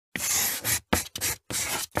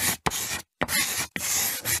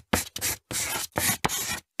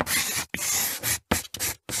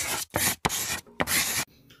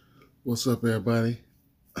What's up, everybody?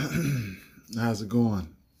 How's it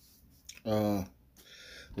going? Uh,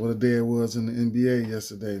 what a day it was in the NBA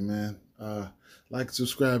yesterday, man. Like and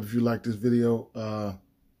subscribe if you like this video.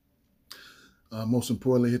 Most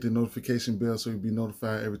importantly, hit the notification bell so you'll be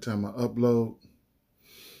notified every time I upload.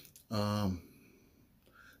 Um,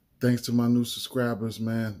 Thanks to my new subscribers,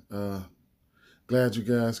 man. Glad you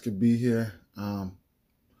guys could be here.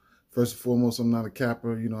 First and foremost, I'm not a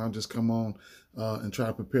capper. I just come on and try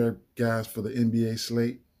to prepare guys for the NBA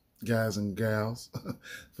slate, guys and gals,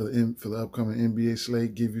 for the upcoming NBA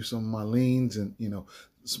slate. Give you some of my leans and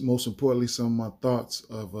most importantly, some of my thoughts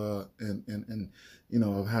of and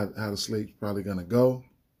of how the slate's probably gonna go.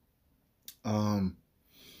 Um,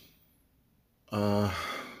 uh,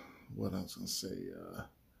 what I was gonna say.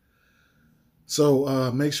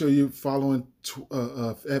 So make sure you're following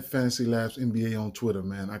at Fantasy Labs NBA on Twitter,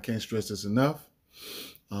 man. I can't stress this enough.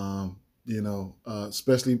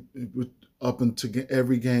 Especially with up into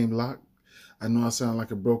every game lock. I know I sound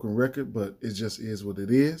like a broken record, but it just is what it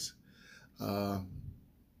is.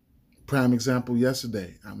 Prime example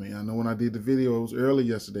yesterday. I mean, I know when I did the video, it was early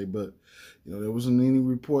yesterday, but there wasn't any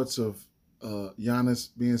reports of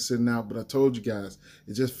Giannis being sitting out. But I told you guys,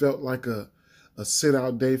 it just felt like a sit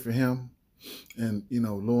out day for him. And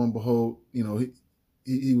lo and behold,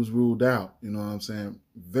 he was ruled out. You know what I'm saying?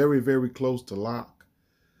 Very, very close to lock.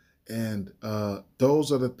 And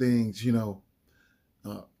those are the things,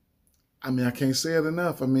 I can't say it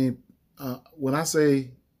enough. I mean, when I say,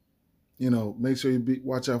 make sure you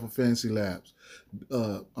watch out for Fantasy Labs.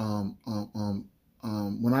 When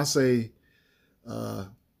I say,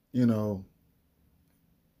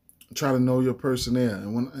 try to know your personnel,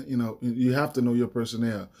 and when you have to know your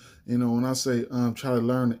personnel. When I say try to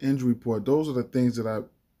learn the injury report, those are the things that I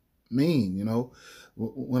mean.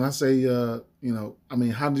 When I say how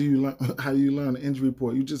do you learn the injury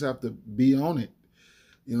report? You just have to be on it.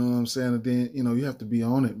 You know what I'm saying? And then you have to be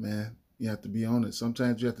on it, man. You have to be on it.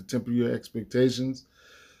 Sometimes you have to temper your expectations.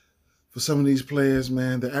 For some of these players,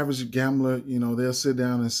 man, the average gambler, they'll sit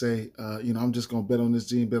down and say, I'm just going to bet on this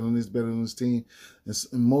team, bet on this team.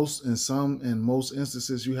 In most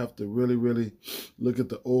instances, you have to really, really look at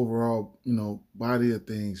the overall, body of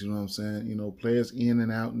things. You know what I'm saying? Players in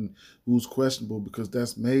and out and who's questionable, because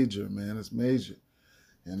that's major, man. It's major,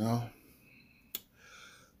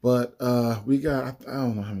 But we got, I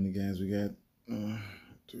don't know how many games we got.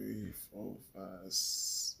 3, 4, 5,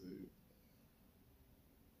 6.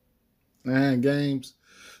 9 games,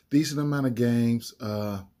 decent amount of games.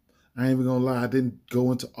 I ain't even gonna lie, I didn't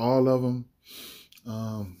go into all of them.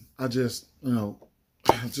 I just,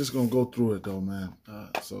 just gonna go through it though, man.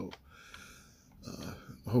 So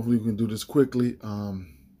hopefully we can do this quickly.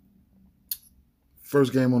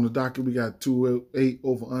 First game on the docket, we got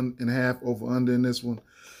 2.8 and a half over under in this one.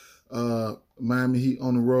 Miami Heat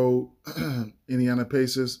on the road. Indiana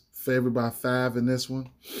Pacers favored by 5 in this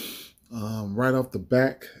one. Right off the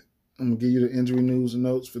back, I'm going to give you the injury news and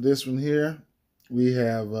notes for this one here. We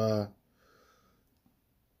have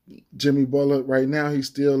Jimmy Butler. Right now, he's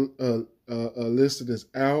still listed as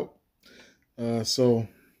out. So,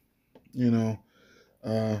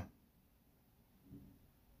 I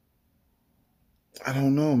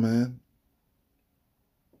don't know, man.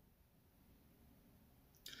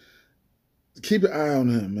 Keep an eye on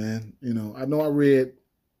him, man. I know I read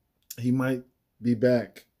he might be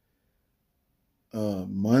back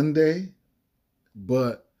Monday,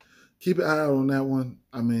 but keep an eye out on that one.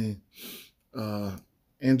 I mean,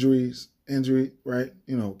 injury, right?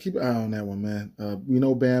 Keep an eye on that one, man. We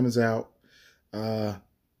know Bam is out. I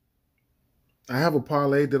have a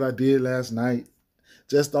parlay that I did last night.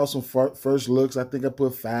 Just off some first looks. I think I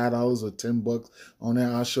put $5 or $10 on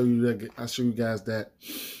there. I'll show you that. I'll show you guys that.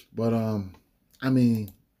 But I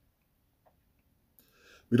mean,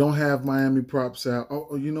 we don't have Miami props out.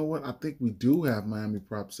 Oh, you know what? I think we do have Miami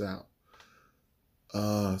props out.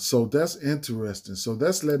 So that's interesting. So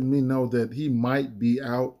that's letting me know that he might be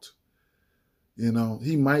out.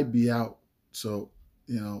 He might be out. So,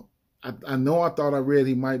 I know I thought I read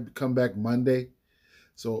he might come back Monday.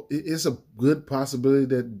 So it's a good possibility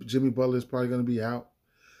that Jimmy Butler is probably going to be out.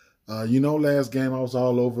 Last game I was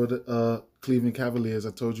all over the Cleveland Cavaliers.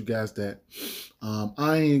 I told you guys that.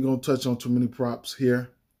 I ain't going to touch on too many props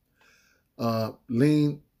here. I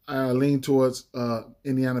lean towards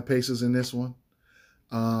Indiana Pacers in this one.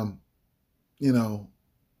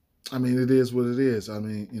 It is what it is.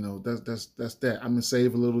 That's that. I'm gonna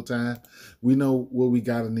save a little time. We know what we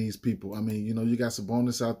got in these people. You got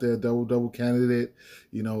Sabonis out there, double candidate.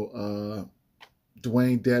 Dwayne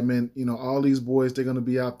Dedman. All these boys, they're gonna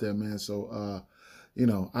be out there, man. So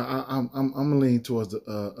I'm gonna lean towards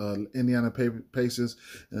the Indiana Pacers,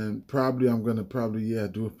 and probably I'm gonna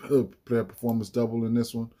do a player performance double in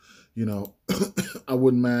this one. I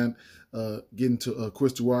wouldn't mind getting to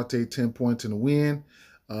Chris Duarte 10 points in the win.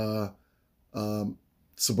 Uh, um,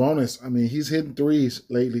 Sabonis, I mean, he's hitting threes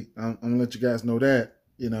lately. I'm gonna let you guys know that.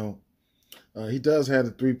 He does have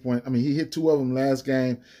a 3 point. I mean, he hit two of them last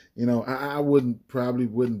game. I wouldn't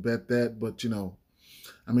bet that, but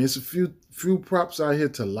I mean, it's a few props out here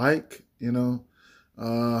to like. But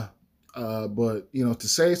to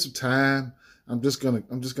save some time, I'm just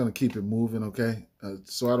gonna keep it moving, okay?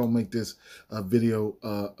 So I don't make this video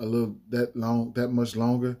that much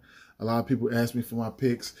longer. A lot of people ask me for my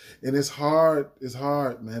picks, and it's hard. It's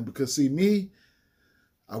hard, man, because see me,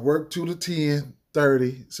 I work 2 to 10,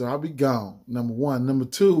 30, so I'll be gone. Number one. Number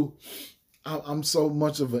two, I'm so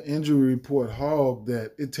much of an injury report hog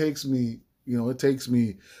that it takes me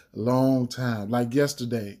a long time. Like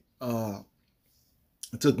yesterday, it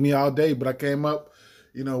took me all day, but I came up,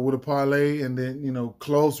 with a parlay, and then,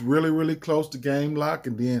 close, really, really close to game lock.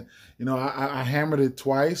 And then, I hammered it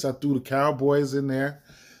twice. I threw the Cowboys in there.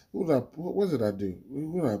 What did I do?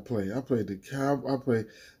 What did I play? I played the I played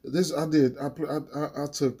this. I did. I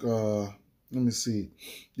took, let me see.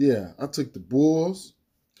 Yeah, I took the Bulls.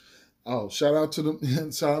 Oh, shout out to them!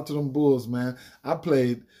 Shout out to them Bulls, man. I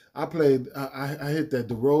hit that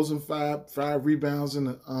DeRozan five rebounds in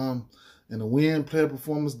the win, player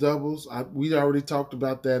performance doubles. We already talked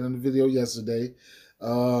about that in the video yesterday.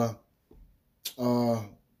 Uh, uh,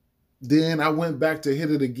 then I went back to hit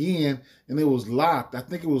it again, and it was locked. I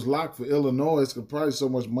think it was locked for Illinois because probably so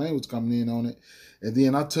much money was coming in on it. And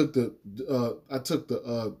then I took that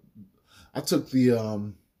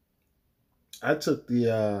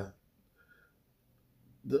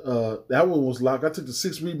one was locked. I took the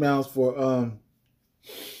 6 rebounds for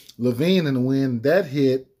Levine in the win. That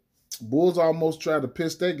hit. Bulls almost tried to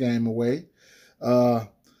piss that game away.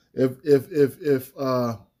 If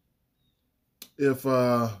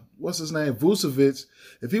what's his name, Vucevic,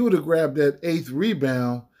 if he would have grabbed that 8th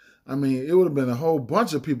rebound, I mean, it would have been a whole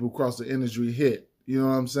bunch of people across the industry hit. You know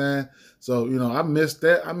what I'm saying? So, I missed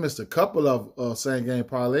that. I missed a couple of same game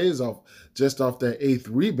parlays off that 8th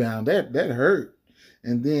rebound. That hurt.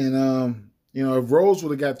 And then, if Rose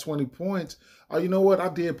would have got 20 points, you know what? I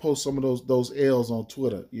did post some of those L's on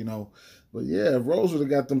Twitter, But yeah, if Rose would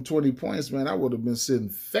have got them 20 points, man, I would have been sitting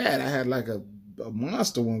fat. I had like a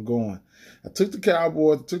monster one going. I took the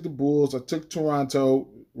Cowboys, I took the Bulls, I took Toronto.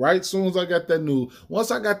 Right, as soon as I got that news, once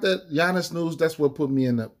I got that Giannis news, that's what put me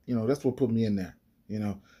in there.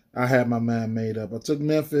 I had my mind made up. I took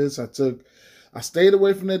Memphis. I stayed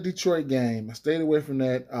away from that Detroit game. I stayed away from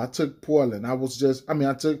that. I took Portland. I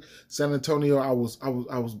took San Antonio. Over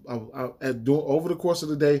the course of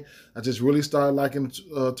the day, I just really started liking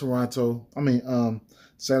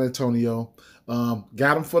San Antonio.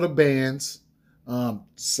 Got them for the bands.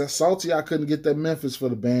 Salty, I couldn't get that Memphis for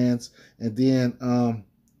the bands. And then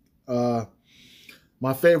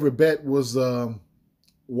my favorite bet was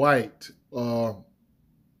White.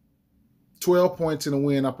 12 points in the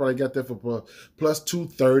win. I probably got that for plus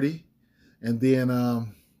 230. And then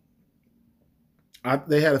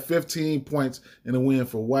they had a 15 points in the win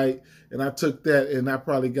for White. And I took that, and I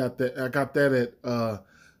probably got that. I got that at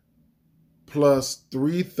plus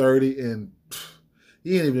 330. And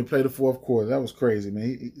he didn't even play the fourth quarter. That was crazy,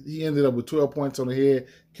 man. He ended up with 12 points on the head.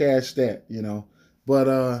 Cashed that, But,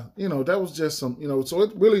 that was just some, so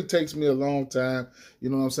it really takes me a long time. You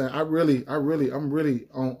know what I'm saying? I'm really on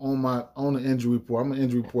the injury report. I'm an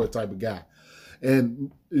injury report type of guy.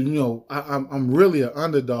 And, I'm really an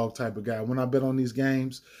underdog type of guy when I bet on these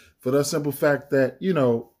games for the simple fact that,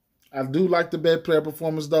 I do like to bet player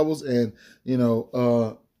performance doubles, and,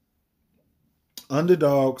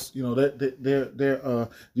 underdogs, they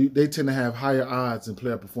tend to have higher odds in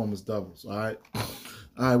player performance doubles. All right,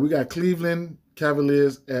 we got Cleveland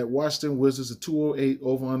Cavaliers at Washington Wizards, a 208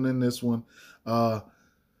 over under in this one.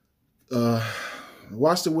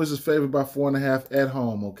 Washington Wizards favored by 4.5 at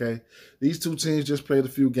home. Okay, these two teams just played a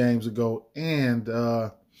few games ago, and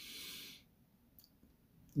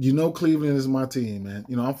Cleveland is my team, man.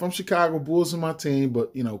 I'm from Chicago, Bulls are my team,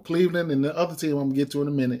 but Cleveland and the other team I'm gonna get to in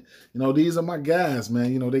a minute. These are my guys,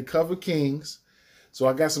 man. They cover Kings, so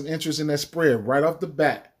I got some interest in that spread right off the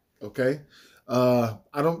bat. Okay. For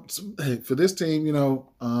this team,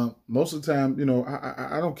 most of the time,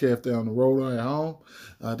 I don't care if they're on the road or at home.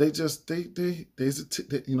 Just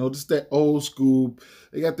that old school.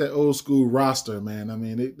 They got that old school roster, man. I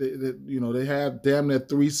mean, they have damn near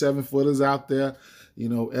 3 7-footers out there.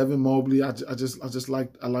 Evan Mobley. I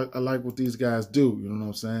like what these guys do. You know what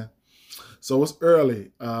I'm saying? So it's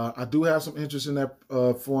early. I do have some interest in that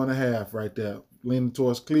 4.5 right there, leaning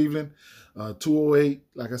towards Cleveland. 208,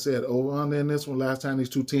 like I said, over under in this one. Last time these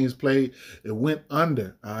two teams played, it went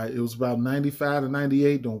under. All right, it was about 95 to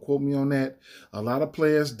 98. Don't quote me on that. A lot of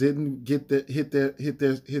players didn't get hit their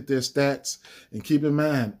stats. And keep in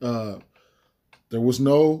mind, there was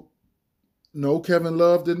no Kevin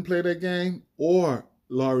Love didn't play that game, or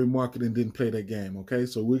Laurie Marketing didn't play that game. Okay,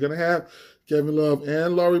 so we're gonna have Kevin Love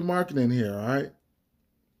and Laurie Marketing here. All right.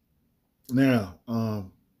 Now,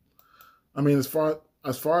 I mean, as far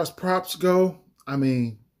as props go, I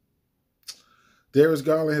mean, Darius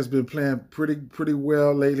Garland has been playing pretty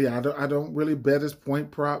well lately. I don't really bet his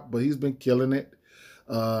point prop, but he's been killing it.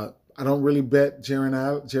 I don't really bet Jared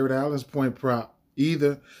Allen's point prop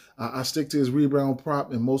either. I stick to his rebound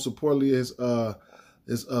prop, and most importantly, his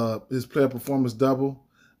player performance double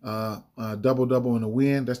in the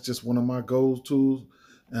win. That's just one of my go-tos.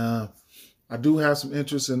 I do have some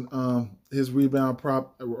interest in his rebound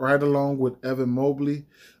prop right along with Evan Mobley.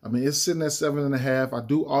 I mean, it's sitting at 7.5. I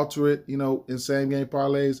do alter it, in same game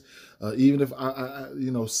parlays. Even if I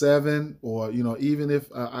 7, or even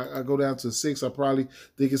if I go down to 6, I probably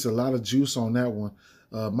think it's a lot of juice on that one.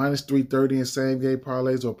 Minus 330 in same game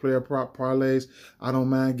parlays or player prop parlays. I don't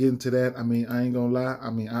mind getting to that. I mean, I ain't gonna lie. I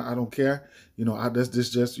mean, I don't care. This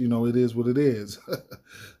just it is what it is.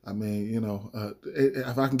 I mean,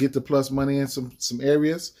 if I can get the plus money in some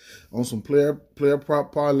areas on some player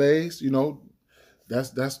prop parlays,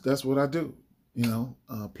 that's what I do.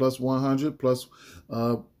 Plus 100, plus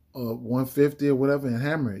 150 or whatever, and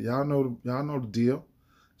hammer it. Y'all know the deal.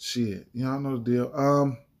 Shit, y'all know the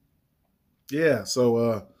deal. Yeah.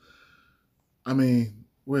 So, I mean,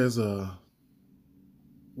 where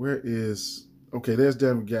is? Okay, there's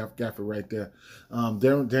Daniel Gafford right there.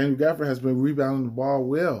 Daniel Gafford has been rebounding the ball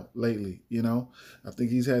well lately. I think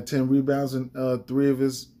he's had 10 rebounds in 3 of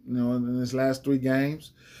his, in his last 3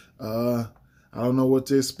 games. I don't know what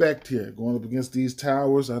to expect here going up against these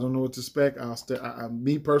towers. I don't know what to expect.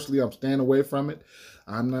 Me personally, I'm staying away from it.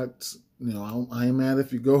 I'm not. I ain't mad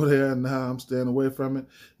if you go there. Nah, I'm staying away from it.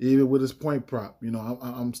 Even with his point prop,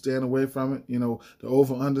 I'm staying away from it. The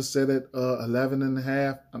over/under set at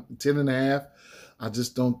 11.5, 10.5. I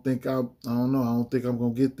just don't think I don't know. I don't think I'm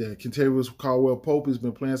gonna get there. Kentavious Caldwell-Pope has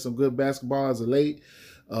been playing some good basketball as of late.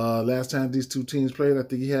 Last time these two teams played, I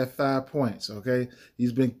think he had 5 points. Okay,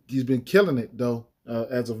 he's been killing it though.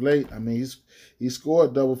 As of late, I mean, he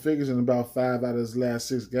scored double figures in about 5 out of his last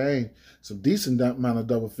 6 games. Some decent amount of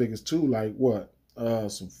double figures too, like what?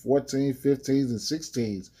 Some 14, 15s, and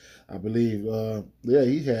 16s, I believe. Yeah,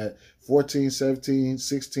 he had 14, 17,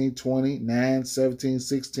 16, 20, 9, 17,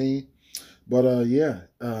 16. But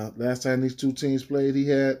last time these two teams played, he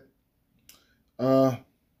had.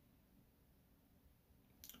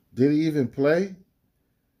 Did he even play?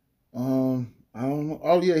 I don't know.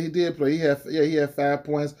 Oh yeah, he did play. He had 5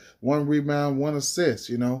 points, 1 rebound, 1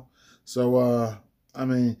 assist. So I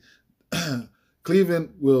mean,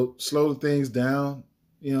 Cleveland will slow the things down.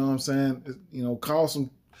 You know what I'm saying? Cause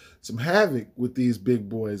some havoc with these big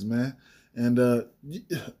boys, man. And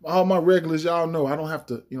all my regulars, y'all know I don't have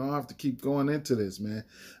to keep going into this, man.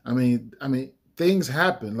 I mean, things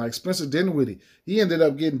happen. Like Spencer Dinwiddie, he ended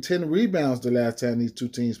up getting 10 rebounds the last time these two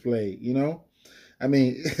teams played. I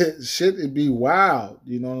mean, shit, it'd be wild.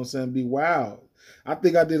 You know what I'm saying? Be wild. I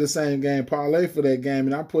think I did the same game parlay for that game,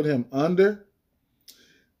 and I put him under.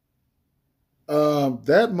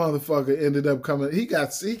 That motherfucker ended up coming. He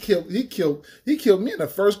killed me in the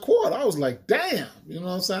first quarter. I was like, damn. You know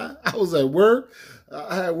what I'm saying? I was at work.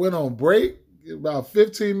 I had went on break about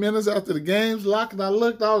 15 minutes after the game's locked, and I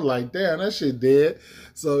looked. I was like, damn, that shit dead.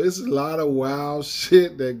 So it's a lot of wild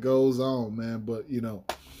shit that goes on, man. But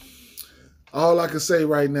all I can say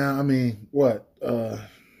right now, I mean, what?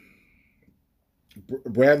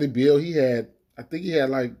 Bradley Beal, I think he had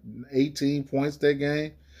like 18 points that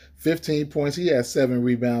game, 15 points. He had 7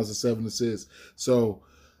 rebounds and 7 assists. So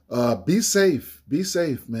be safe,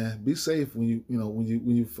 man. Be safe when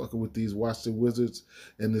you fucking with these Washington Wizards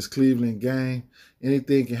and this Cleveland game.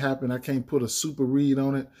 Anything can happen. I can't put a super read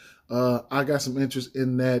on it. I got some interest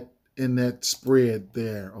in that spread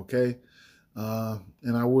there. Okay.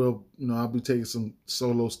 And I will, I'll be taking some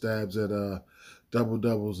solo stabs at double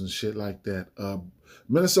doubles and shit like that.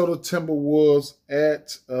 Minnesota Timberwolves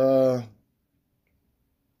at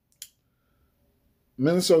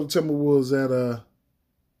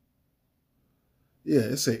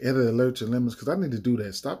it's a edit alert and limits because I need to do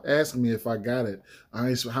that. Stop asking me if I got it.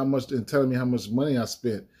 How much and telling me how much money I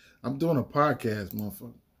spent. I'm doing a podcast,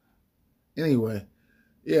 motherfucker. Anyway,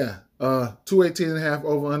 yeah, 218.5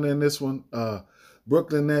 over under in this one.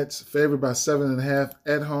 Brooklyn Nets favored by 7.5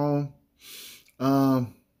 at home.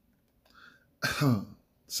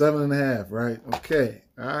 7.5, right? Okay,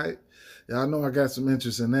 all right. Yeah, I know I got some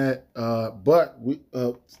interest in that. But we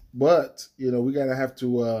gotta have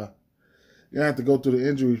to go through the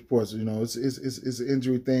injury reports. It's an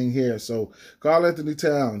injury thing here. So Karl Anthony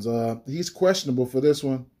Towns, he's questionable for this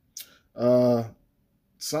one.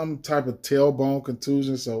 Some type of tailbone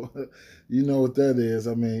contusion. So you know what that is.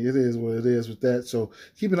 I mean, it is what it is with that. So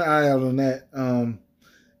keep an eye out on that.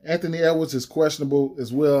 Anthony Edwards is questionable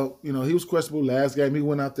as well. He was questionable last game. He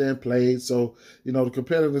went out there and played. So, the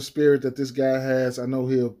competitive spirit that this guy has, I know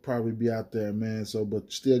he'll probably be out there, man. So,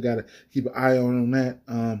 but still got to keep an eye on that.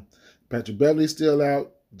 Patrick Beverly's still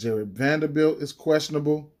out. Jared Vanderbilt is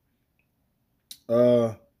questionable.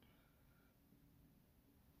 Yeah,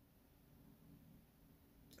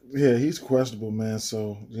 he's questionable, man.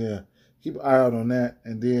 So, yeah, keep an eye out on that.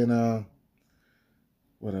 And then,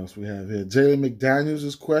 what else we have here? Jalen McDaniels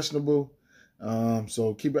is questionable.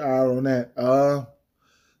 So keep an eye out on that.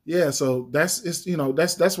 Yeah, so that's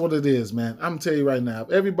what it is, man. I'm gonna tell you right now,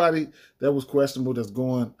 if everybody that was questionable that's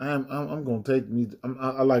going, I'm gonna take me.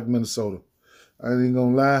 I like Minnesota. I ain't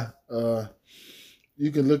gonna lie.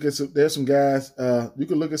 You can look at there's some guys. You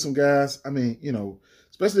can look at some guys. I mean,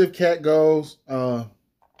 especially if Cat goes.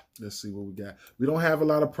 Let's see what we got. We don't have a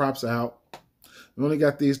lot of props out. We only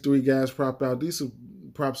got these 3 guys prop out. These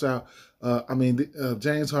props out.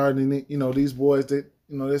 James Harden. These boys.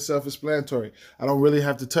 They're self-explanatory. I don't really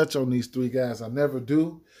have to touch on these 3 guys. I never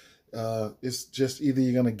do. It's just either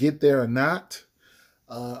you're gonna get there or not.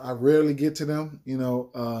 I rarely get to them.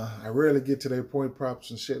 I rarely get to their point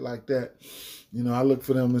props and shit like that. I look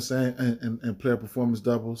for them and player performance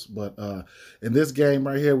doubles. But in this game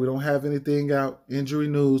right here, we don't have anything out. Injury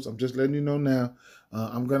news. I'm just letting you know now.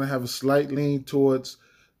 I'm going to have a slight lean towards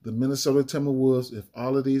the Minnesota Timberwolves if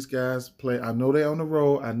all of these guys play. I know they're on the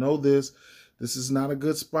road. I know this. This is not a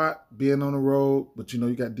good spot being on the road. But,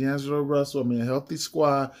 you got D'Angelo Russell. A healthy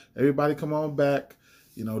squad. Everybody come on back.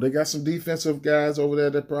 They got some defensive guys over there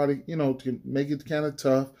that probably, can make it kind of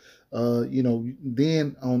tough.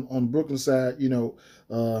 Then on Brooklyn side,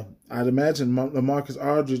 I'd imagine LaMarcus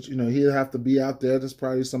Aldridge, he'll have to be out there. That's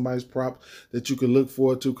probably somebody's prop that you can look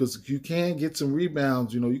forward to because you can get some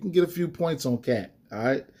rebounds. You can get a few points on Cat, all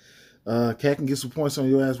right? Cat can get some points on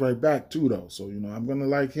your ass right back too, though. So, I'm going to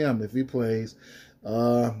like him if he plays.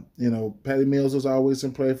 Patty Mills is always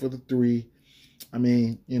in play for the 3.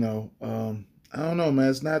 I don't know, man.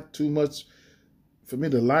 It's not too much for me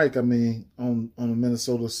to like. On the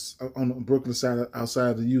Minnesota, on the Brooklyn side,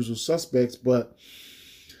 outside the usual suspects. But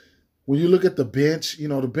when you look at the bench,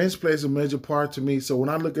 the bench plays a major part to me. So when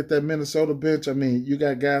I look at that Minnesota bench, you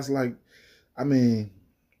got guys like,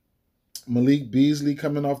 Malik Beasley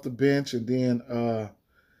coming off the bench, and then,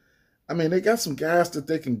 they got some guys that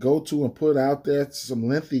they can go to and put out there. Some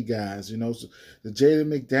lengthy guys, so the Jaden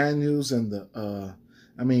McDaniels and the.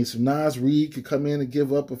 Some Nas Reed could come in and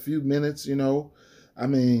give up a few minutes, man,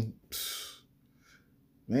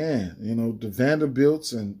 the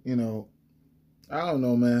Vanderbilts and, I don't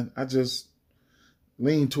know, man. I just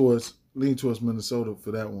lean towards Minnesota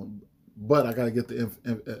for that one. But I got to get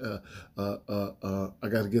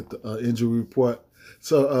the injury report.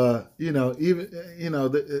 So,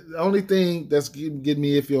 the only thing that's getting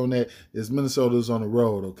me iffy on that is Minnesota's on the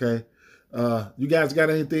road, okay? You guys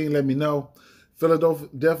got anything, let me know.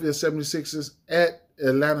 Philadelphia 76ers at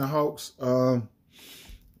Atlanta Hawks. We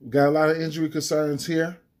got a lot of injury concerns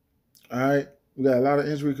here. All right. We got a lot of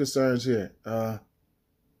injury concerns here.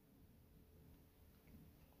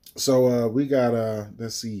 So we got,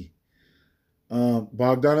 let's see.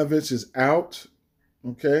 Bogdanovich is out.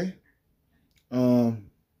 Okay. Let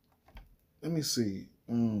me see.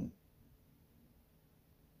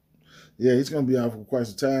 Yeah, he's going to be out for quite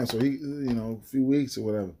some time. So he, a few weeks or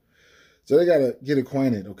whatever. So they got to get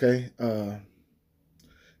acquainted, okay?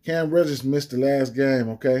 Cam Reddish missed the last game,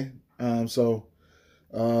 okay? So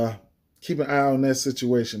keep an eye on that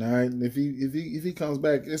situation, all right? And if he comes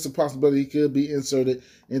back, it's a possibility he could be inserted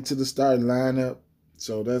into the starting lineup.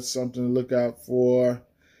 So that's something to look out for.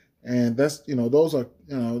 And that's, those are,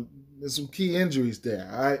 there's some key injuries there,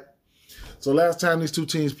 all right? So last time these 2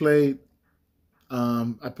 teams played,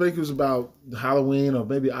 I think it was about Halloween or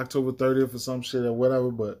maybe October 30th or some shit or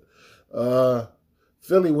whatever, but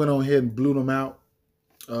Philly went on ahead and blew them out.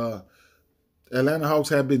 Atlanta Hawks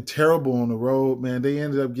have been terrible on the road, man. They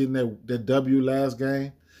ended up getting that W last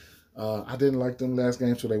game. I didn't like them last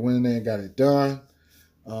game, so they went in there and got it done.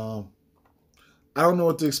 I don't know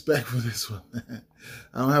what to expect for this one, man.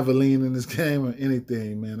 I don't have a lean in this game or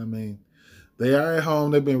anything, man. They are at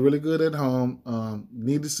home. They've been really good at home.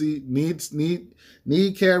 Need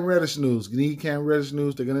Cam Reddish news. Need Cam Reddish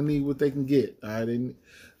news. They're gonna need what they can get. All right.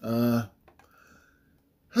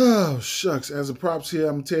 Oh shucks. As a props here,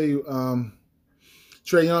 I'm gonna tell you.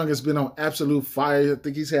 Trae Young has been on absolute fire. I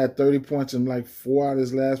think he's had 30 points in like 4 out of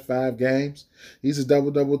his last 5 games. He's a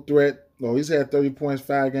double-double threat. Oh, he's had 30 points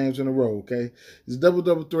 5 games in a row, okay? He's a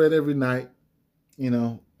double-double threat every night.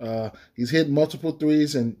 He's hit multiple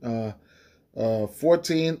threes and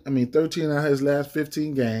 13 out of his last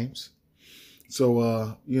 15 games.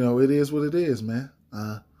 So, it is what it is, man.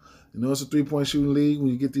 It's a 3-point shooting league when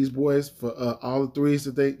you get these boys for all the threes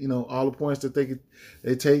that they, all the points that they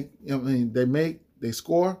take, they make, they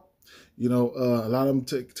score. A lot of them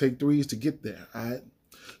take threes to get there. All right.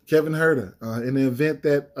 Kevin Huerter, in the event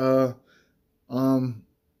that,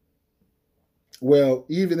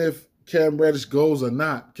 even if Cam Reddish goes or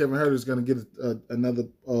not, Kevin Huerter is going to get another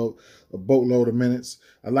a boatload of minutes.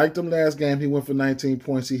 I liked him last game. He went for 19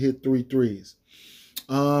 points. He hit 3 threes.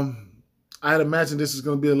 I'd imagine this is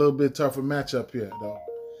going to be a little bit tougher matchup here, though.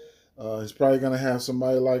 He's probably going to have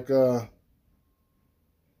somebody like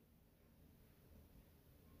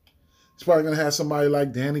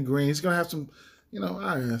Danny Green. He's going to have some,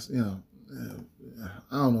 I guess,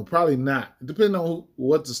 I don't know, probably not. Depending on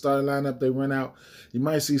what the starting lineup they run out, you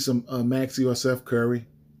might see some Maxey or Seth Curry,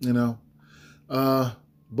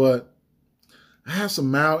 But I have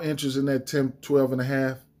some mild interest in that 10, 12 and a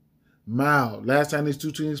half. Mild. Last time these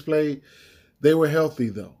two teams played, they were healthy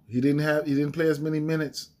though. He didn't play as many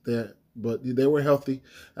minutes there, but they were healthy.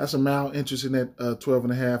 I have some mild interest in that 12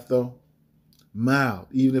 and a half though. Mild.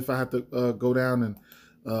 Even if I have to go down and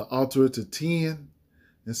alter it to 10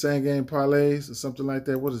 in same game parlays or something like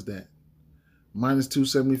that. What is that? Minus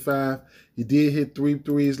 275. He did hit 3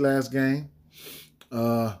 threes last game.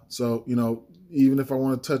 So, even if I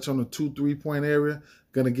want to touch on the 2 3-point area,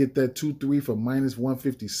 going to get that 2-3 for minus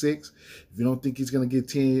 156. If you don't think he's going to get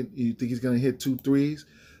 10, you think he's going to hit 2 threes.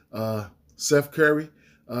 Seth Curry,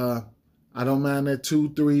 I don't mind that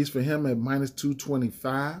 2 threes for him at minus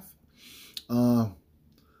 225.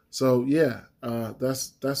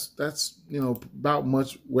 That's about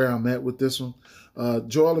much where I'm at with this one.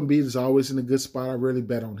 Joel Embiid is always in a good spot. I really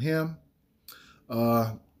bet on him.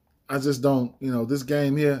 I just don't, this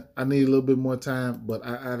game here, I need a little bit more time, but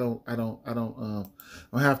I don't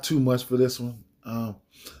have too much for this one.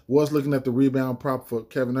 Was looking at the rebound prop for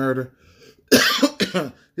Kevin Huerter.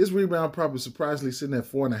 His rebound prop is surprisingly sitting at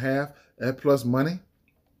 4.5 at plus money.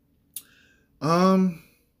 I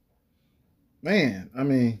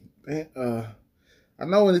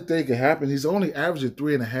know anything can happen. He's only averaging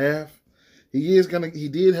 3.5. He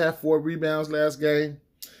did have 4 rebounds last game.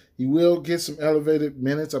 He will get some elevated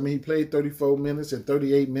minutes. He played 34 minutes and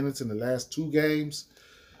 38 minutes in the last 2 games.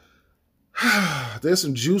 There's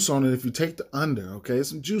some juice on it if you take the under, okay? There's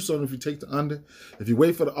some juice on it if you take the under. If you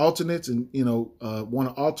wait for the alternates and, want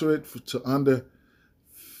to alter it to under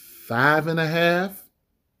 5.5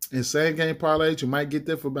 in same game parlays, you might get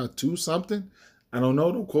there for about 2 something. I don't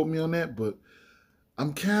know. Don't quote me on that, but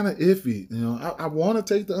I'm kind of iffy. I want to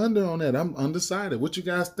take the under on that. I'm undecided. What you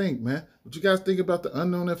guys think, man? What you guys think about the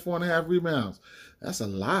under on that 4.5 rebounds? That's a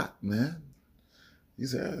lot, man.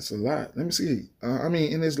 That's a lot. Let me see.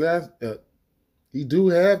 In his last, he do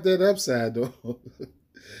have that upside though.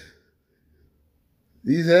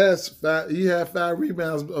 He had 5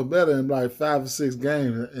 rebounds or better in like 5 or 6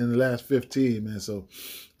 games in the last 15, man. So,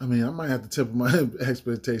 I might have to temper my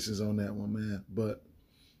expectations on that one, man. But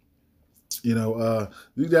you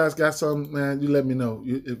guys got something, man, you let me know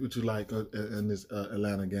what you like in this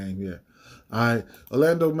Atlanta game here. All right.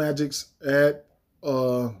 Orlando Magic's at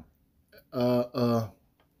damn, I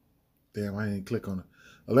didn't click on it.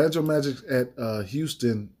 Orlando Magic's at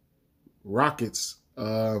Houston Rockets.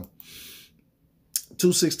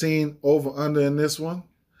 216 over under in this one.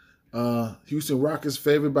 Houston Rockets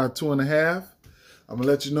favored by 2.5. I'm gonna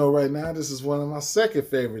let you know right now, this is one of my second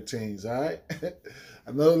favorite teams, all right?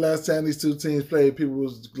 I know the last time these 2 teams played, people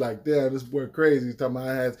was like, damn, this boy crazy. He's talking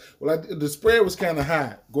about the spread was kind of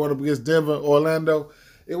high going up against Denver, Orlando.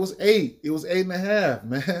 It was 8. It was 8.5,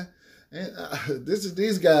 man. And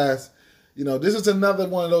these guys, this is another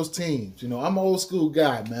one of those teams. I'm an old school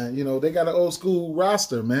guy, man. They got an old school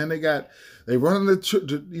roster, man. They running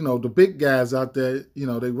the big guys out there.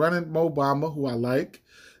 They running Mo Bamba, who I like.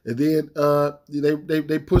 And then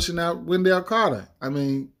they pushing out Wendell Carter.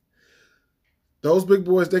 Those big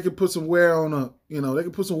boys, they can put some wear on they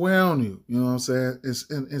can put some wear on you. You know what I'm saying? It's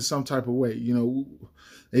in some type of way.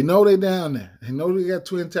 They know they're down there. They know they got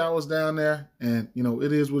Twin Towers down there, and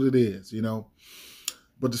it is what it is.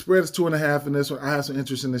 But the spread is 2.5 in this one. I have some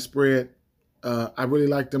interest in the spread. I really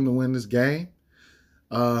like them to win this game.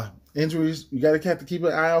 Injuries, you got to have to keep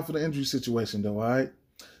an eye out for the injury situation, though. All right.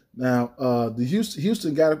 Now, the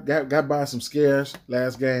Houston got by some scares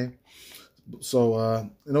last game, so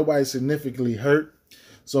nobody significantly hurt.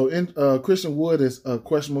 So Christian Wood is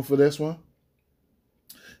questionable for this one.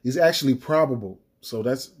 He's actually probable, so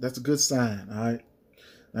that's a good sign. All right.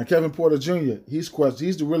 Now Kevin Porter Jr. He's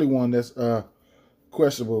the really one that's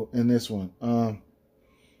questionable in this one.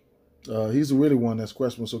 He's the really one that's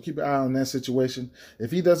questionable. So keep an eye on that situation.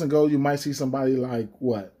 If he doesn't go, you might see somebody like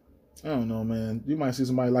what? I don't know, man. You might see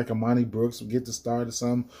somebody like Amani Brooks get the start or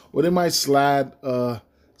something, or they might slide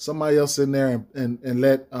somebody else in there and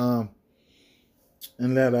let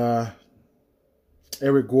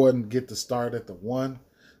Eric Gordon get the start at the 1,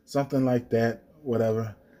 something like that,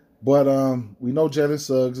 whatever. But we know Jalen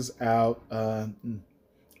Suggs is out, and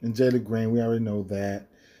Jalen Green, we already know that.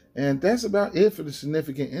 And that's about it for the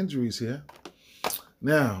significant injuries here.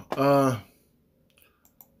 Now,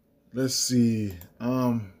 let's see.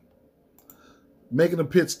 Making a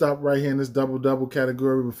pit stop right here in this double-double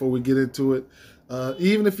category before we get into it.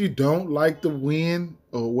 Even if you don't like the win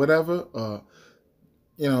or whatever,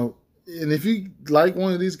 and if you like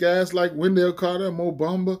one of these guys like Wendell Carter, Mo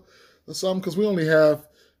Bamba, or something, because we only have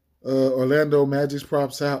Orlando Magic's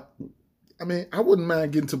props out. I mean, I wouldn't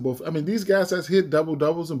mind getting to both. I mean, these guys has hit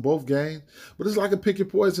double-doubles in both games, but it's like a pick your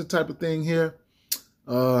poison type of thing here.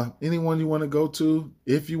 Anyone you want to go to,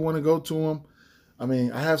 if you want to go to them. I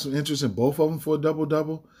mean, I have some interest in both of them for a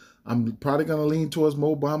double-double. I'm probably going to lean towards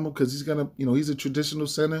Mo Bamba because he's going to, he's a traditional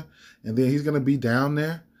center, and then he's going to be down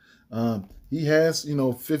there. He has,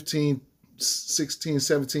 15, 16,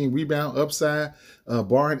 17 rebound upside,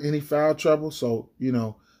 barring any foul trouble. So,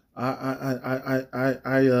 I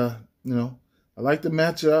like the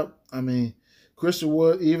matchup. I mean, Christian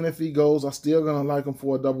Wood, even if he goes, I'm still going to like him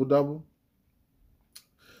for a double-double.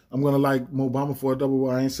 I'm going to like Mo Bamba for a double.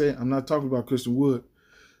 I'm not talking about Christian Wood.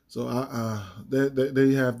 So, there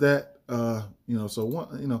you have that.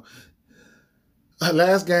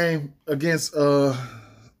 Last game against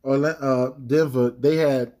Denver, they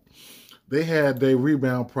had their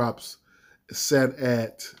rebound props set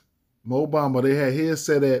at Mo Bamba. They had his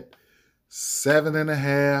set at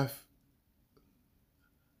 7.5.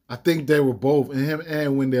 I think they were both, and him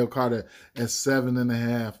and Wendell Carter at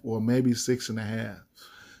 7.5 or maybe 6.5.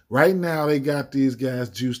 Right now, they got these guys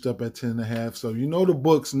juiced up at 10.5. So the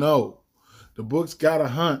books know. The books got a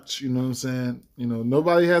hunch, you know what I'm saying?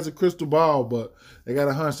 Nobody has a crystal ball, but they got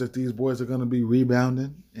a hunch that these boys are going to be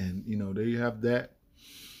rebounding, and there you have that.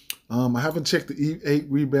 I haven't checked the 8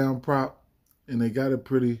 rebound prop, and they got it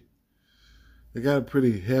pretty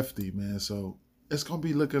hefty, man. So it's going to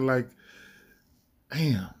be looking like,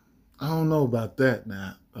 damn, I don't know about that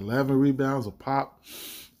now. 11 rebounds a pop.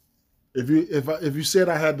 If you said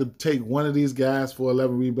I had to take one of these guys for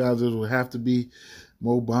 11 rebounds, it would have to be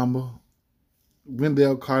Mo Bamba,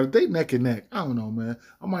 Wendell Carter. They neck and neck. I don't know, man.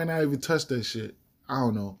 I might not even touch that shit. I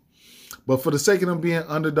don't know. But for the sake of them being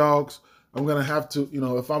underdogs, I'm gonna have to,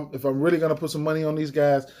 if I'm really gonna put some money on these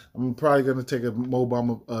guys, I'm probably gonna take a Mo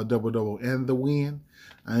Bamba double-double and the win.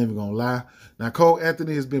 I ain't even gonna lie. Now Cole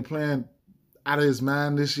Anthony has been playing out of his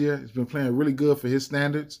mind this year. He's been playing really good for his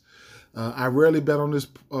standards. I rarely bet on this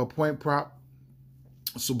point prop.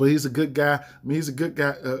 So, but he's a good guy. I mean, he's a good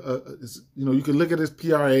guy. You can look at his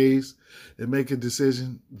PRAs and make a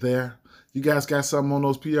decision there. You guys got something on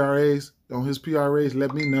those PRAs? On his PRAs,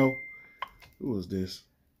 let me know. Who is this?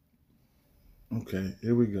 Okay,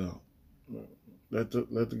 here we go. Let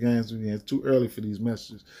the games begin. It's too early for these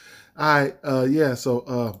messages. All right,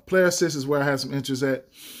 so player assist is where I have some interest at.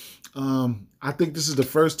 I think this is the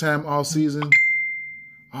first time all season.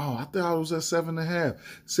 Oh, I thought I was at 7.5.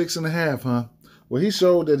 6.5, huh? Well, he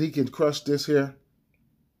showed that he can crush this here.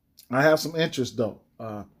 I have some interest, though.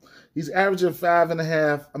 He's averaging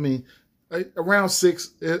 5.5. I mean, around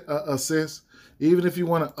 6 assists. Even if you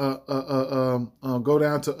want to go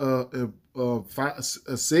down to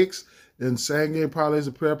 6 in same game parlays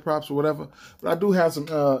or prayer props or whatever. But I do have some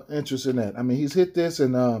interest in that. I mean, he's hit this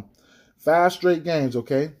in 5 straight games,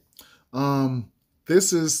 okay?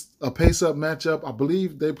 This is a pace-up matchup. I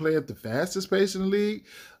believe they play at the fastest pace in the league,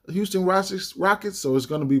 Houston Rockets. So it's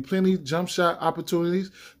going to be plenty jump shot opportunities,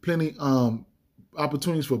 plenty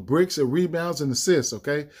opportunities for bricks and rebounds and assists.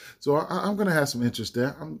 Okay, so I'm going to have some interest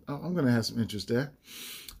there. I'm going to have some interest there.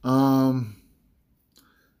 And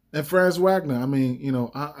Franz Wagner, I mean,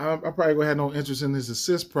 I probably gonna have no interest in his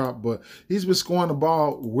assist prop, but he's been scoring the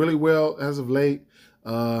ball really well as of late.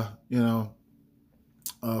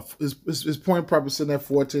 His point prop is sitting at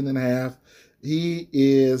 14.5. He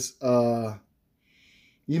is,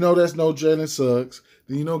 You know that's no Jalen Suggs.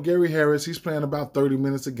 Then you know Gary Harris, he's playing about 30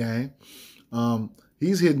 minutes a game.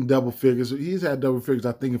 He's hitting double figures. He's had double figures,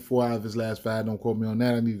 I think, in 4 out of his last 5. Don't quote me on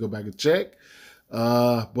that. I need to go back and check.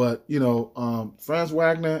 But, Franz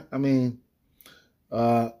Wagner, I mean,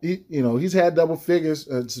 he's had double figures,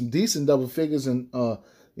 some decent double figures in,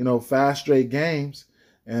 5 straight games.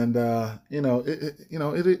 And, it's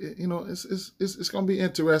going to be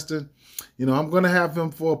interesting. I'm going to have him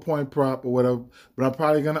for a point prop or whatever, but I'm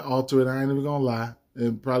probably going to alter it. I ain't even going to lie.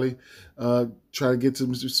 And probably try to get to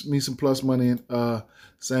me some plus money in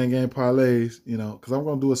same game parlays, because I'm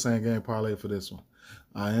going to do a same game parlay for this one.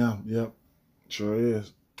 I am. Yep. Sure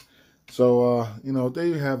is. So, there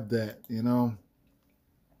you have that,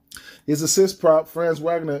 His assist prop, Franz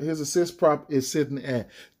Wagner, his assist prop is sitting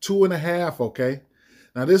at 2.5, okay?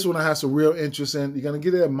 Now, this one I have some real interest in. You're going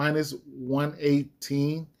to get it at minus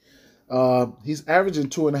 118. He's averaging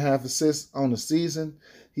 2.5 assists on the season.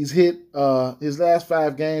 He's hit his last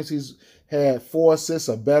 5 games. He's had 4 assists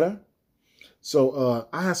or better. So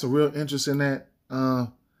I have some real interest in that.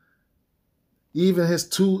 Even his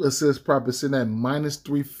 2 assist prop is sitting at minus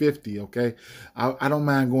 350. Okay, I don't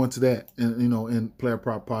mind going to that. In player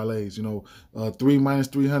prop parlays. 3 minus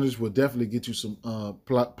 300s will definitely get you some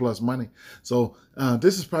plus money. So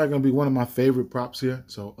this is probably going to be one of my favorite props here.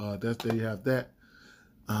 So there you have that.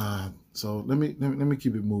 So let me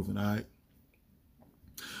keep it moving. All right.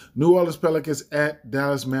 New Orleans Pelicans at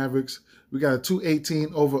Dallas Mavericks. We got a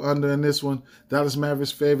 218 over under in this one. Dallas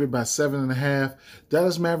Mavericks favored by 7.5.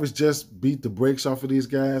 Dallas Mavericks just beat the brakes off of these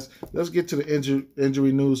guys. Let's get to the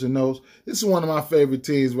injury news and notes. This is one of my favorite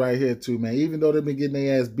teams right here too, man. Even though they've been getting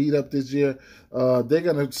their ass beat up this year, they're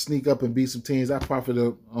going to sneak up and beat some teams. I profit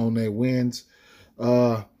on their wins.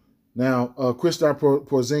 Now, Kristaps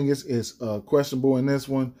Porzingis is questionable in this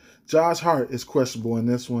one. Josh Hart is questionable in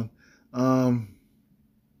this one.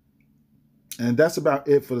 And that's about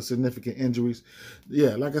it for the significant injuries.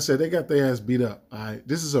 Yeah, like I said, they got their ass beat up. All right,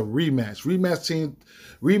 this is a rematch.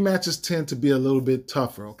 Rematches tend to be a little bit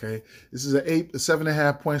tougher. Okay, this is a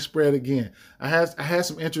 7.5 point spread again. I had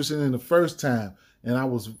some interest in it the first time, and I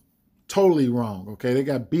was totally wrong. Okay, they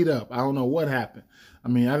got beat up. I don't know what happened. I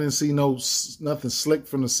mean, I didn't see nothing slick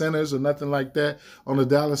from the centers or nothing like that. On the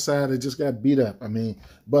Dallas side, they just got beat up. I mean,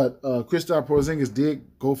 but Kristaps Porzingis did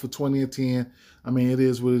go for 20 and 10. I mean, it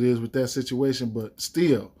is what it is with that situation, but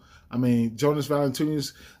still, I mean, Jonas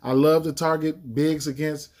Valanciunas, I love to target bigs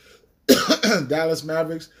against Dallas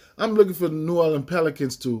Mavericks. I'm looking for the New Orleans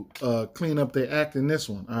Pelicans to clean up their act in this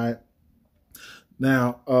one, all right?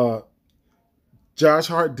 Now, Josh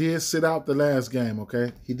Hart did sit out the last game,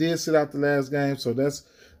 okay? He did sit out the last game, so that's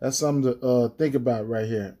something to think about right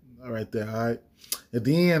here, right there, all right? At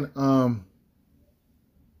the end,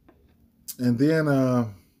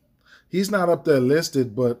 he's not up there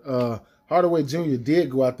listed, but Hardaway Jr.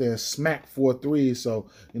 did go out there and smack 4 threes, so,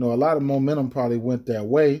 a lot of momentum probably went that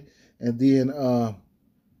way. And then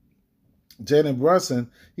Jalen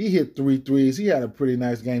Brunson, he hit 3 threes. He had a pretty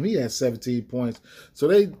nice game. He had 17 points. So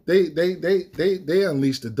they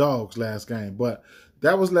unleashed the dogs last game. But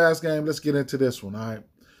that was last game. Let's get into this one, all right?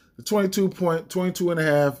 The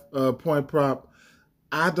 22.5 point prop,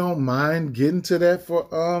 I don't mind getting to that for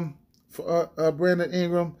Brandon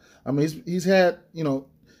Ingram. I mean, he's had, he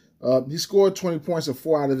scored 20 points in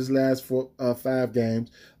 4 out of his last 5 games.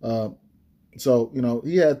 So,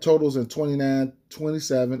 he had totals in 29,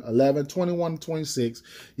 27, 11, 21, 26.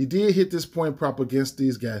 He did hit this point prop against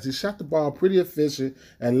these guys. He shot the ball pretty efficient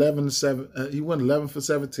at 11-7. He went 11 for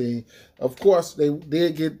 17. Of course, they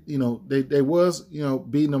did get, they was,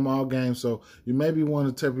 beating them all game. So you maybe want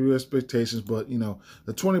to temper your expectations. But,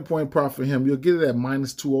 the 20-point prop for him, you'll get it at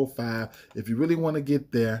minus 205 if you really want to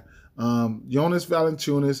get there. Jonas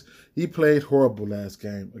Valanciunas, he played horrible last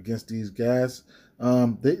game against these guys.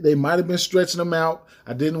 They might have been stretching him out.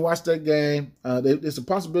 I didn't watch that game. It's a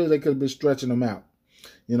possibility they could have been stretching him out.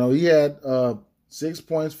 He had 6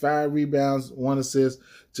 points, 5 rebounds, 1 assist.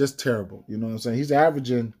 Just terrible. You know what I'm saying? He's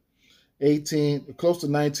averaging 18, close to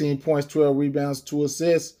 19 points, 12 rebounds, 2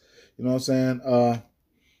 assists. You know what I'm saying?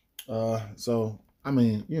 So, I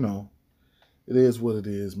mean, it is what it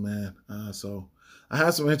is, man. So I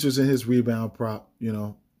have some interest in his rebound prop,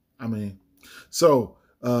 I mean, so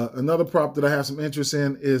another prop that I have some interest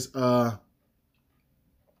in is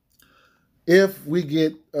if we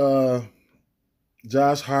get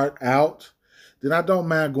Josh Hart out, then I don't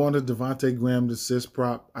mind going to Devontae Graham, the assist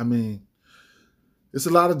prop. I mean, it's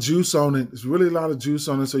a lot of juice on it. It's really a lot of juice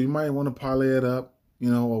on it, so you might want to parlay it up,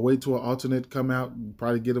 or wait till an alternate come out and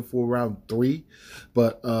probably get it for around 3.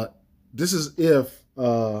 But this is if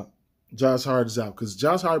Josh Hart is out because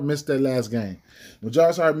Josh Hart missed that last game. When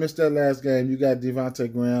Josh Hart missed that last game, you got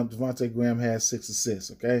Devontae Graham. Devontae Graham has 6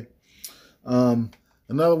 assists. Okay.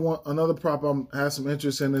 Another prop I have some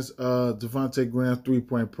interest in is Devontae Graham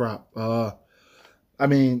 3-point prop. I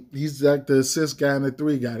mean, he's like the assist guy and the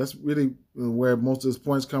 3 guy. That's really where most of his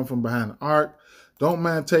points come from, behind the arc. Don't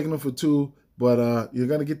mind taking him for 2, but you're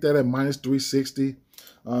gonna get that at minus 360.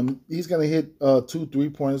 He's gonna hit 2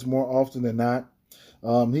 3-pointers more often than not.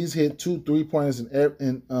 He's hit 2 3-pointers in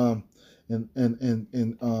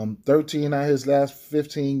 13 out of his last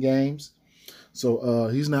 15 games. So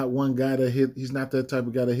he's not one guy that hit. He's not that type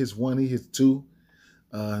of guy that hits 1. He hits 2.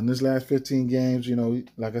 In his last 15 games,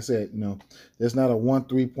 like I said, there's not a 1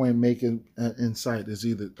 3-point making in sight. It's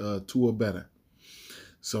either 2 or better.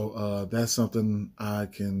 So that's something I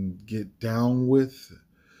can get down with.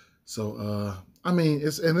 So I mean,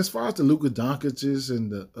 and as far as the Luka Doncic's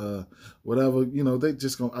and the whatever, they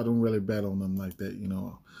just gonna. I don't really bet on them like that.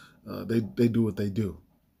 They do what they do.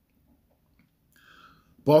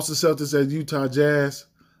 Boston Celtics at Utah Jazz,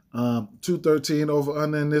 213 over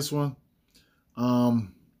under in this one. Utah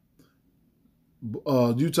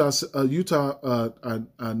are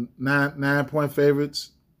 9-point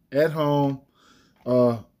favorites at home.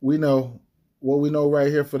 We know what we know right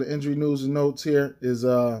here for the injury news and notes here is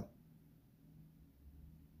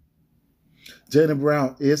Jaylen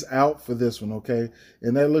Brown is out for this one, okay?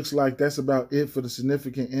 And that looks like that's about it for the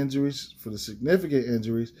significant injuries. This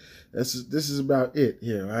is about it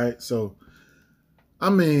here, all right? So, I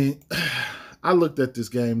mean, I looked at this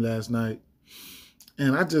game last night,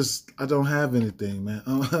 and I don't have anything, man.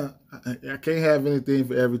 I can't have anything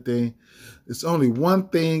for everything. It's only one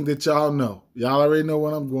thing that y'all know. Y'all already know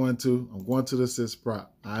what I'm going to. I'm going to the assist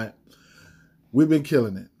prop, all right? We've been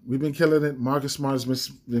killing it. Marcus Smart has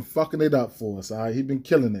been fucking it up for us, all right? He's been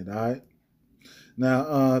killing it, all right?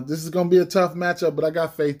 Now, this is going to be a tough matchup, but I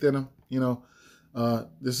got faith in him.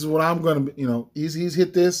 This is what I'm going to, he's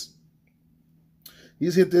hit this.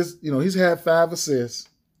 He's had 5 assists.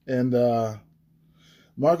 And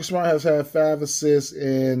Marcus Smart has had 5 assists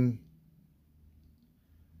in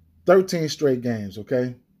 13 straight games,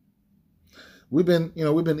 okay? We've been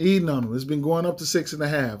eating on them. It's been going up to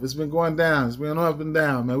 6.5. It's been going down. It's been up and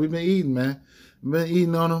down, man. We've been eating, man. We've been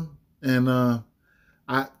eating on them, and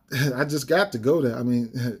I just got to go there. I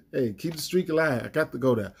mean, hey, keep the streak alive. I got to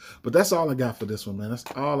go there. But that's all I got for this one, man. That's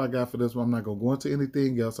all I got for this one. I'm not gonna go into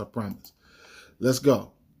anything else. I promise. Let's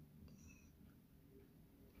go.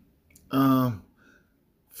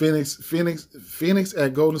 Phoenix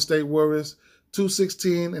at Golden State Warriors.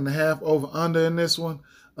 216.5 over under in this one.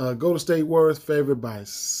 Golden State Warriors favored by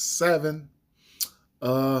 7.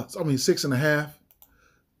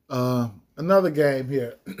 6.5. Another game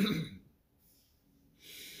here.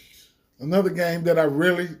 Another game that I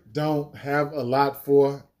really don't have a lot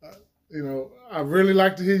for. I really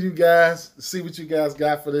like to hear you guys, see what you guys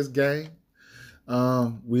got for this game.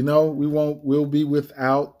 We know we'll be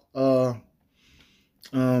without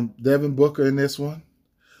Devin Booker in this one.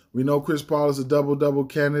 We know Chris Paul is a double-double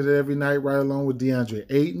candidate every night, right along with DeAndre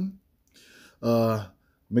Ayton.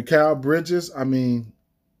 Mikal Bridges, I mean,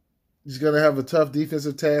 he's going to have a tough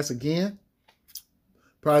defensive task again.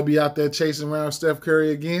 Probably be out there chasing around Steph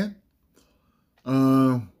Curry again.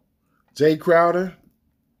 Jay Crowder,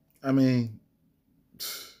 I don't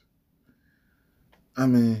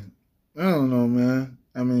know, man.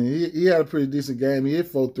 I mean, he had a pretty decent game. He hit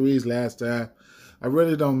 4 threes last time. I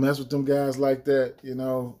really don't mess with them guys like that,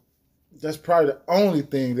 That's probably the only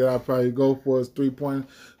thing that I'll probably go for is 3-point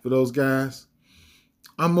for those guys.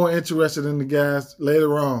 I'm more interested in the guys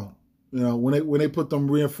later on, when they put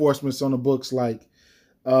them reinforcements on the books like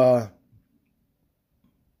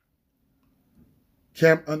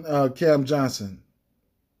Cam Johnson.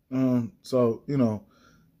 So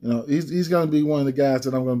he's going to be one of the guys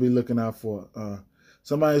that I'm going to be looking out for.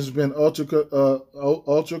 Somebody who's been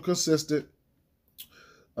ultra consistent.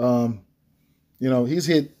 He's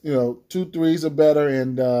hit 2 threes or better,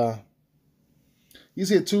 and he's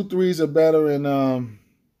hit 2 threes or better in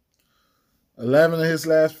 11 of his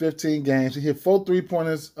last 15 games. He hit 4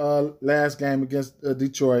 3-pointers last game against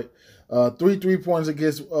Detroit, 3 3-pointers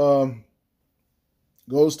against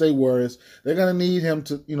Golden State Warriors. They're gonna need him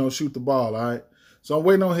to shoot the ball. All right, so I'm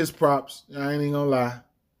waiting on his props. I ain't even gonna lie.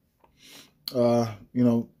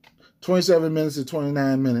 27 minutes to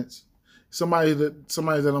 29 minutes. Somebody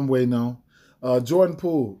that I'm waiting on. Jordan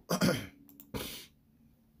Poole.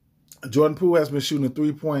 Jordan Poole has been shooting a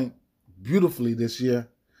 3-point beautifully this year.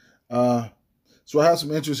 So I have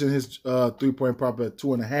some interest in his 3-point prop at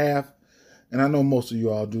 2.5. And I know most of you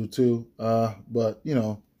all do too. But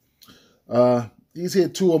He's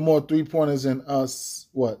hit 2 or more 3-pointers in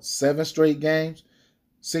 7 straight games,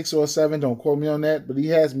 6 or 7. Don't quote me on that, but he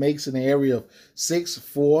has makes in the area of 6,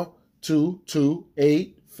 4, 2, 2,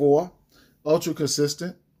 8, 4. Ultra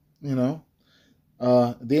consistent, you know.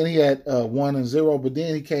 Then he had 1 and 0, but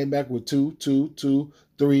then he came back with 2, 2, 2,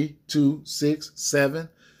 3, 2, 6, 7,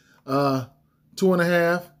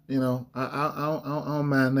 2.5. You know, I don't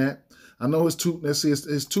mind that. I know his two. Let's see,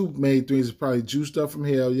 his two made threes is probably juiced up from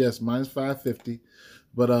hell. Yes, minus 550.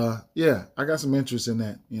 But yeah, I got some interest in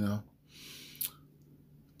that. You know.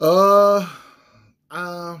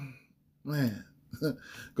 Uh, man,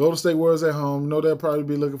 Golden State Warriors at home. Know they'll probably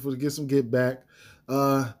be looking for to get some get back.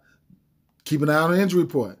 Keep an eye on the injury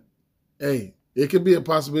report. Hey, it could be a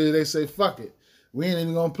possibility they say, fuck it. We ain't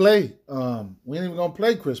even gonna play. We ain't even gonna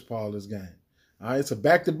play Chris Paul this game. All right, it's a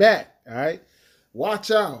back-to-back. All right. Watch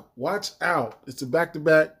out. Watch out. It's a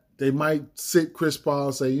back-to-back. They might sit Chris Paul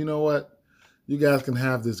and say, you know what? You guys can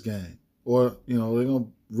have this game. Or, you know, they're gonna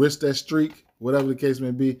risk that streak, whatever the case may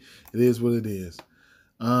be. It is what it is.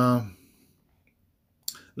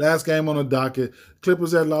 Last game on the docket,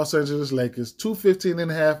 Clippers at Los Angeles Lakers.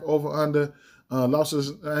 215.5 over under. Los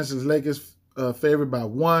Angeles Lakers favored by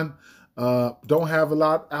 1. Don't have a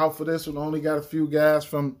lot out for this one. Only got a few guys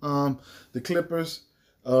from the Clippers.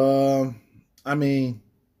 I mean,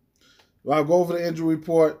 I'll go over the injury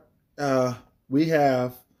report. We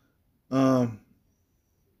have, let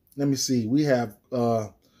me see. We have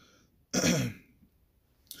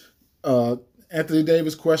Anthony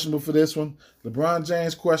Davis questionable for this one. LeBron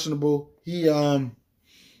James questionable. He's with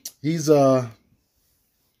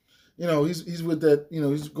that,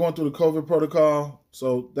 he's going through the COVID protocol,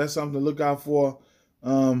 so that's something to look out for.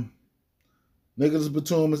 Nicholas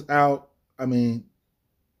Batum is out. I mean,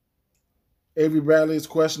 Avery Bradley is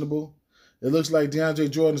questionable. It looks like DeAndre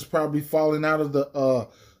Jordan is probably falling out of the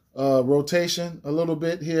rotation a little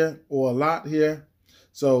bit here, or a lot here.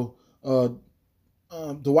 So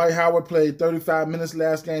Dwight Howard played 35 minutes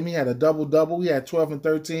last game. He had a double-double. He had 12 and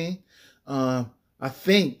 13. I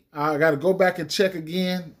think I got to go back and check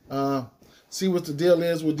again, see what the deal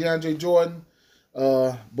is with DeAndre Jordan.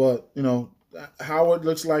 But, Howard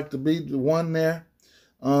looks like to be the one there.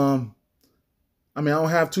 I don't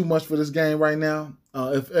have too much for this game right now.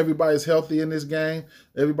 If everybody's healthy in this game,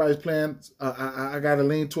 everybody's playing, I got to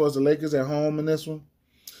lean towards the Lakers at home in this one.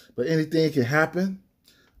 But anything can happen.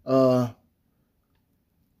 LeBron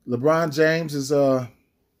James is,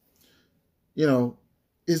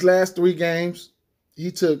 his last 3 games,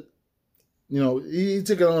 he took it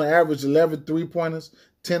on average 11 3-pointers,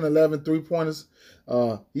 10, 11 3-pointers.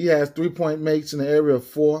 He has 3-point makes in the area of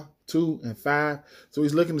 4, 2, and 5. So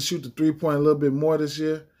he's looking to shoot the 3-point a little bit more this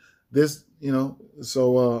year.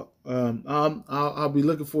 So I'll be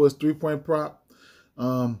looking for his 3-point prop.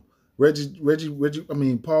 Paul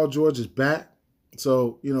George is back.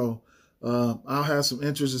 So, I'll have some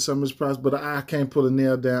interest in some of his props, but I can't put a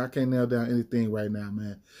nail down. I can't nail down anything right now,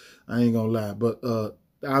 man. I ain't going to lie. But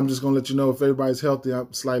I'm just going to let you know if everybody's healthy,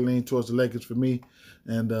 I'm slightly leaning towards the Lakers for me.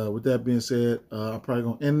 And with that being said, I'm probably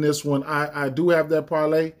going to end this one. I do have that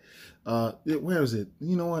parlay. Where is it?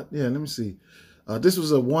 You know what? Yeah, let me see. This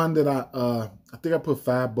was a one that I think I put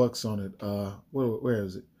 $5 on it. Where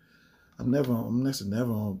is it? I'm never on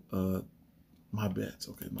my bets.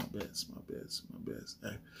 Okay, my bets.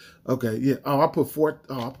 Okay, yeah. I put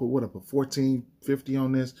 14.50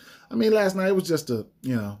 on this. Last night it was just a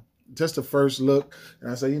first look, and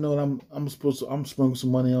I said, you know what, I'm sprinkle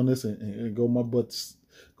some money on this and go my butt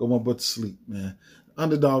to sleep, man.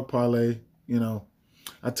 Underdog parlay,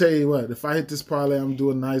 I tell you what, if I hit this parlay, I'm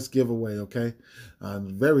doing a nice giveaway, okay? A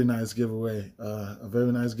very nice giveaway.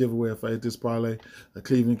 If I hit this parlay. The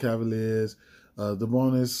Cleveland Cavaliers, the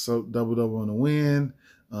bonus, so double on the win.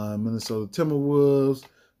 Minnesota Timberwolves,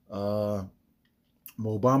 Mo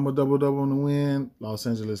Bamba double on the win. Los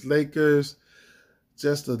Angeles Lakers.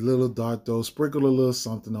 Just a little dart, though. Sprinkle a little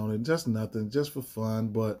something on it. Just nothing, just for fun.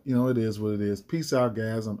 But, it is what it is. Peace out,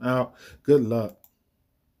 guys. I'm out. Good luck.